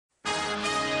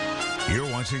You're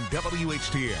watching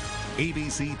WHTM,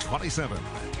 ABC27.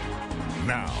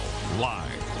 Now,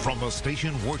 live from the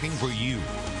station working for you,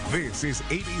 this is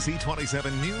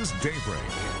ABC27 News Daybreak.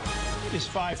 It is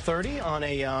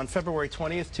 5:30 on February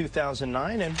 20th,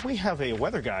 2009, and we have a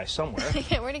weather guy somewhere.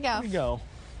 Yeah, where'd he go? Where'd he go?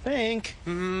 Think.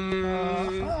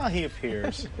 He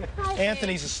appears. Hi,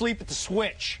 Anthony's asleep at the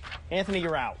switch. Anthony,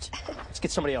 you're out. Let's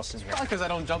get somebody else in here. Probably because I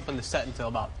don't jump on the set until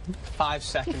about 5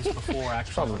 seconds before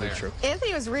actually. Probably true.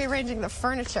 Anthony was rearranging the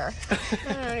furniture.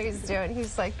 I don't know what he's doing.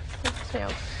 He's like,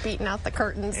 beating out the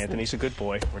curtains. Anthony's a good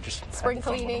boy. We're just spring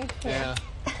cleaning. Yeah.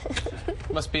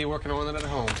 Must be working on it at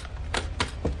home.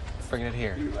 Bringing it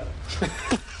here.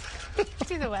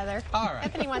 Do the weather. All right.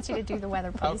 Anthony wants you to do the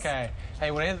weather, please. Okay.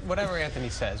 Hey, whatever Anthony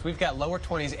says. We've got lower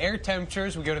 20s air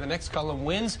temperatures. We go to the next column,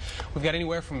 winds. We've got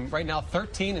anywhere from right now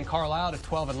 13 in Carlisle to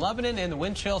 12 in Lebanon, and the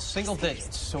wind chill single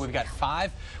digits. So we've got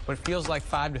 5, but it feels like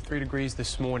 5 to 3 degrees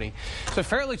this morning. So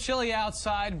fairly chilly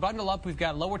outside. Bundle up. We've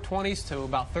got lower 20s to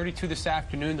about 32 this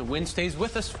afternoon. The wind stays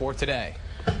with us for today.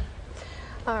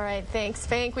 All right, thanks,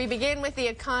 Fank. We begin with the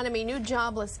economy. New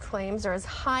jobless claims are as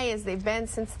high as they've been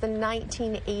since the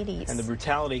 1980s. And the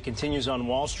brutality continues on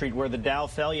Wall Street, where the Dow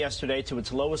fell yesterday to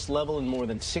its lowest level in more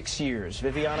than 6 years.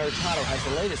 Viviana Hurtado has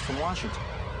the latest from Washington.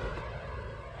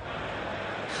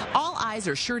 All eyes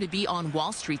are sure to be on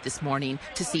Wall Street this morning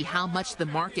to see how much the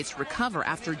markets recover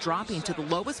after dropping to the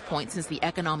lowest point since the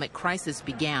economic crisis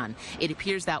began. It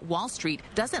appears that Wall Street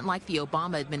doesn't like the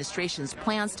Obama administration's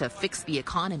plans to fix the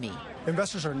economy.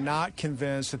 Investors are not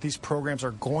convinced that these programs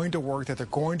are going to work, that they're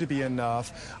going to be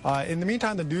enough. In the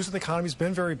meantime, the news of the economy has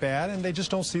been very bad, and they just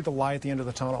don't see the light at the end of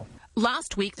the tunnel.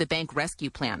 Last week, the bank rescue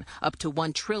plan, up to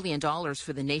 $1 trillion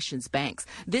for the nation's banks.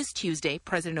 This Tuesday,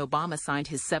 President Obama signed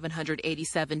his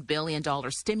 $787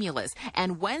 billion stimulus,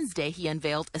 and Wednesday he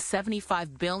unveiled a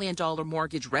 $75 billion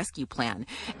mortgage rescue plan.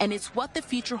 And it's what the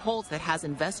future holds that has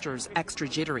investors extra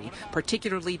jittery,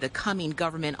 particularly the coming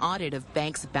government audit of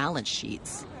banks' balance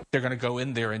sheets. They're going to go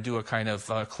in there and do a kind of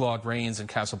Claude Rains in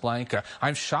Casablanca.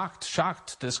 I'm shocked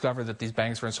to discover that these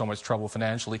banks are in so much trouble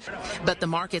financially. But the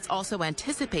markets also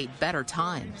anticipate better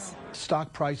times.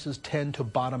 Stock prices tend to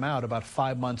bottom out about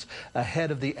 5 months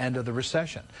ahead of the end of the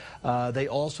recession. They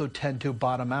also tend to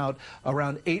bottom out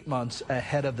around 8 months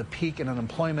ahead of the peak in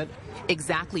unemployment.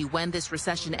 Exactly when this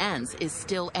recession ends is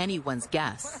still anyone's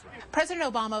guess.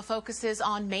 President Obama focuses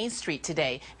on Main Street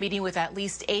today, meeting with at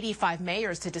least 85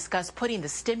 mayors to discuss putting the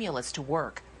stimulus to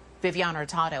work. Viviana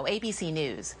Hurtado, ABC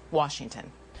News, Washington.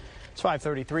 It's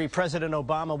 5:33. President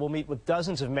Obama will meet with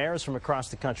dozens of mayors from across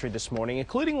the country this morning,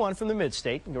 including one from the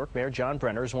mid-state. New York Mayor John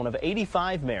Brenner is one of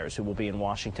 85 mayors who will be in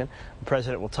Washington. The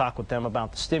president will talk with them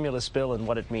about the stimulus bill and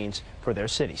what it means for their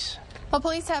cities. Well,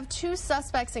 police have 2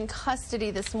 suspects in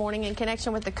custody this morning in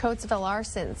connection with the Coatesville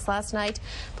arsons. Last night,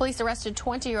 police arrested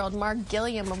 20-year-old Mark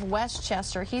Gilliam of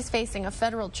Westchester. He's facing a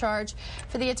federal charge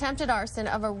for the attempted arson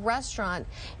of a restaurant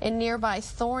in nearby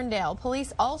Thorndale.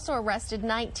 Police also arrested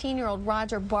 19-year-old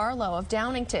Roger Barlow of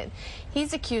Downington.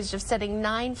 He's accused of setting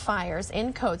 9 fires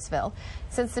in Coatesville.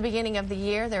 Since the beginning of the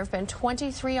year, there have been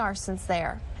 23 arsons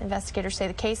there. Investigators say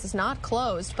the case is not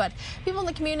closed, but people in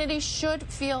the community should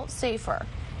feel safer.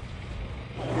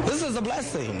 This is a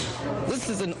blessing. This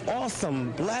is an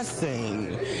awesome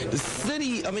blessing. The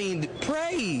city,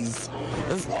 praise.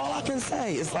 That's all I can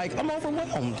say. It's like, I'm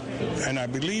overwhelmed. And I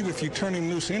believe if you turn him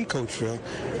loose in Coatesville,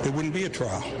 there wouldn't be a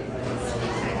trial.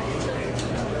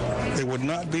 There would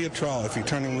not be a trial if you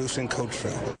turn him loose in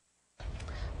Coatesville.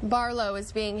 Barlow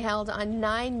is being held on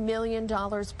 $9 million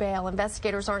bail.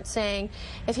 Investigators aren't saying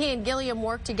if he and Gilliam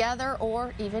worked together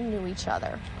or even knew each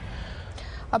other.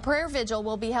 A prayer vigil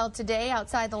will be held today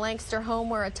outside the Lancaster home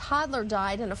where a toddler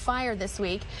died in a fire this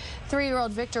week.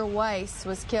 3-year-old Victor Weiss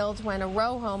was killed when a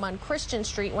row home on Christian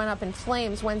Street went up in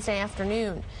flames Wednesday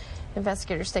afternoon.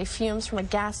 Investigators say fumes from a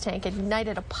gas tank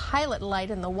ignited a pilot light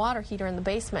in the water heater in the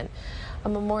basement. A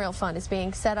memorial fund is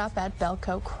being set up at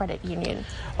Belco Credit Union.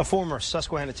 A former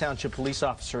Susquehanna Township police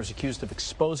officer is accused of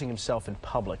exposing himself in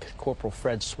public. Corporal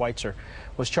Fred Schweitzer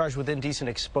was charged with indecent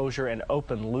exposure and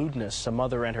open lewdness. A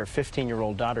mother and her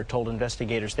 15-year-old daughter told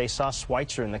investigators they saw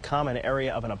Schweitzer in the common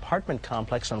area of an apartment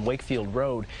complex on Wakefield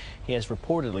Road. He has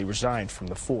reportedly resigned from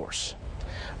the force.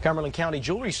 Cumberland County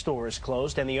jewelry store is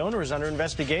closed and the owner is under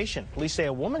investigation. Police say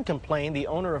a woman complained the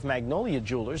owner of Magnolia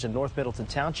Jewelers in North Middleton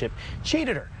Township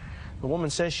cheated her. The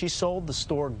woman says she sold the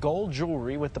store gold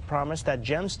jewelry with the promise that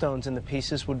gemstones in the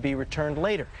pieces would be returned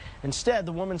later. Instead,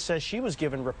 the woman says she was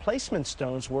given replacement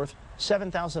stones worth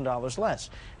 $7,000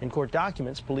 less. In court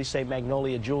documents, police say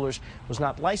Magnolia Jewelers was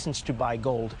not licensed to buy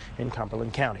gold in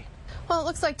Cumberland County. Well, it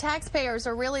looks like taxpayers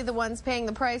are really the ones paying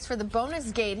the price for the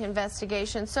Bonusgate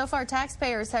investigation. So far,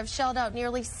 taxpayers have shelled out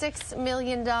nearly $6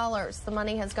 million. The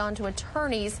money has gone to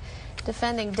attorneys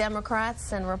defending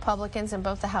Democrats and Republicans in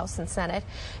both the House and Senate.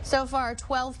 So far,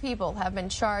 12 people have been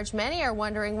charged. Many are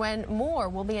wondering when more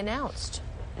will be announced.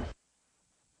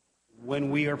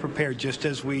 When we are prepared, just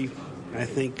as I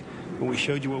think, when we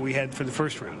showed you what we had for the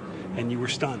first round, and you were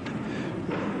stunned,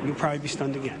 you'll probably be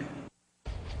stunned again.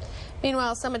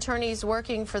 Meanwhile, some attorneys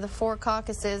working for the four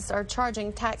caucuses are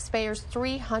charging taxpayers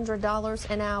 $300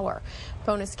 an hour.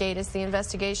 Bonusgate is the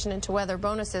investigation into whether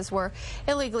bonuses were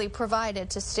illegally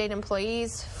provided to state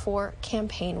employees for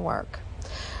campaign work.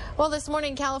 Well, this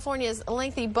morning, California's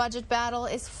lengthy budget battle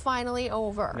is finally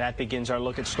over. That begins our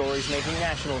look at stories making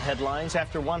national headlines.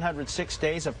 After 106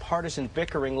 days of partisan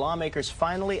bickering, lawmakers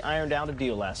finally ironed out a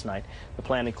deal last night. The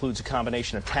plan includes a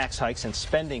combination of tax hikes and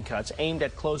spending cuts aimed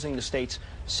at closing the state's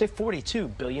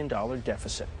 $42 billion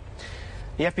deficit.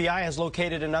 The FBI has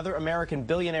located another American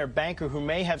billionaire banker who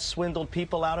may have swindled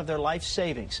people out of their life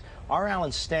savings. R.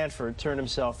 Alan Stanford turned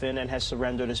himself in and has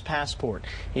surrendered his passport.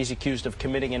 He's accused of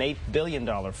committing an $8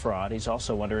 billion fraud. He's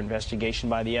also under investigation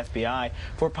by the FBI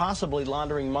for possibly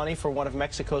laundering money for one of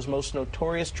Mexico's most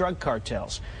notorious drug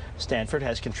cartels. Stanford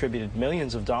has contributed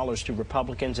millions of dollars to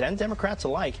Republicans and Democrats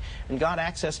alike and got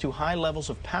access to high levels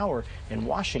of power in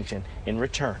Washington in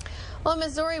return. Well, a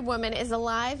Missouri woman is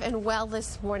alive and well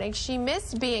this morning. She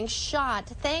missed being shot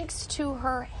thanks to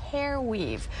her hair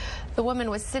weave. The woman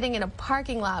was sitting in a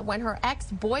parking lot when her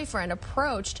ex-boyfriend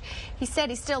approached. He said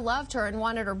he still loved her and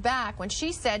wanted her back. When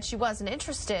she said she wasn't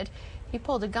interested, he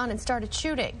pulled a gun and started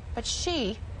shooting. But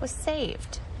she was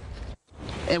saved.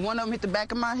 And one of them hit the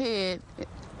back of my head.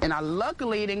 And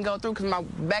luckily it didn't go through because my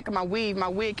back of my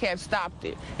wig cap stopped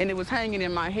it. And it was hanging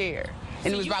in my hair.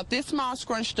 And it was about this small,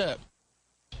 scrunched up.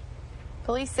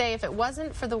 Police say if it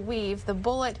wasn't for the weave, the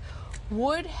bullet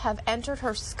would have entered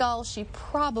her skull. She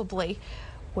probably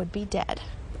would be dead.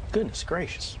 Goodness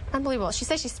gracious. Unbelievable. She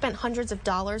says she spent hundreds of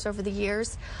dollars over the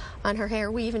years on her hair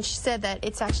weave, and she said that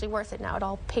it's actually worth it now. It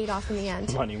all paid off in the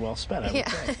end. Money well spent, I would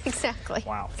say. Exactly.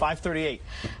 Wow. 5:38.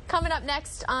 Coming up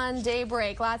next on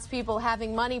Daybreak, lots of people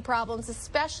having money problems,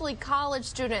 especially college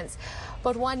students.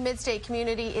 But one mid-state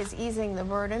community is easing the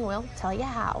burden. We'll tell you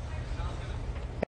how.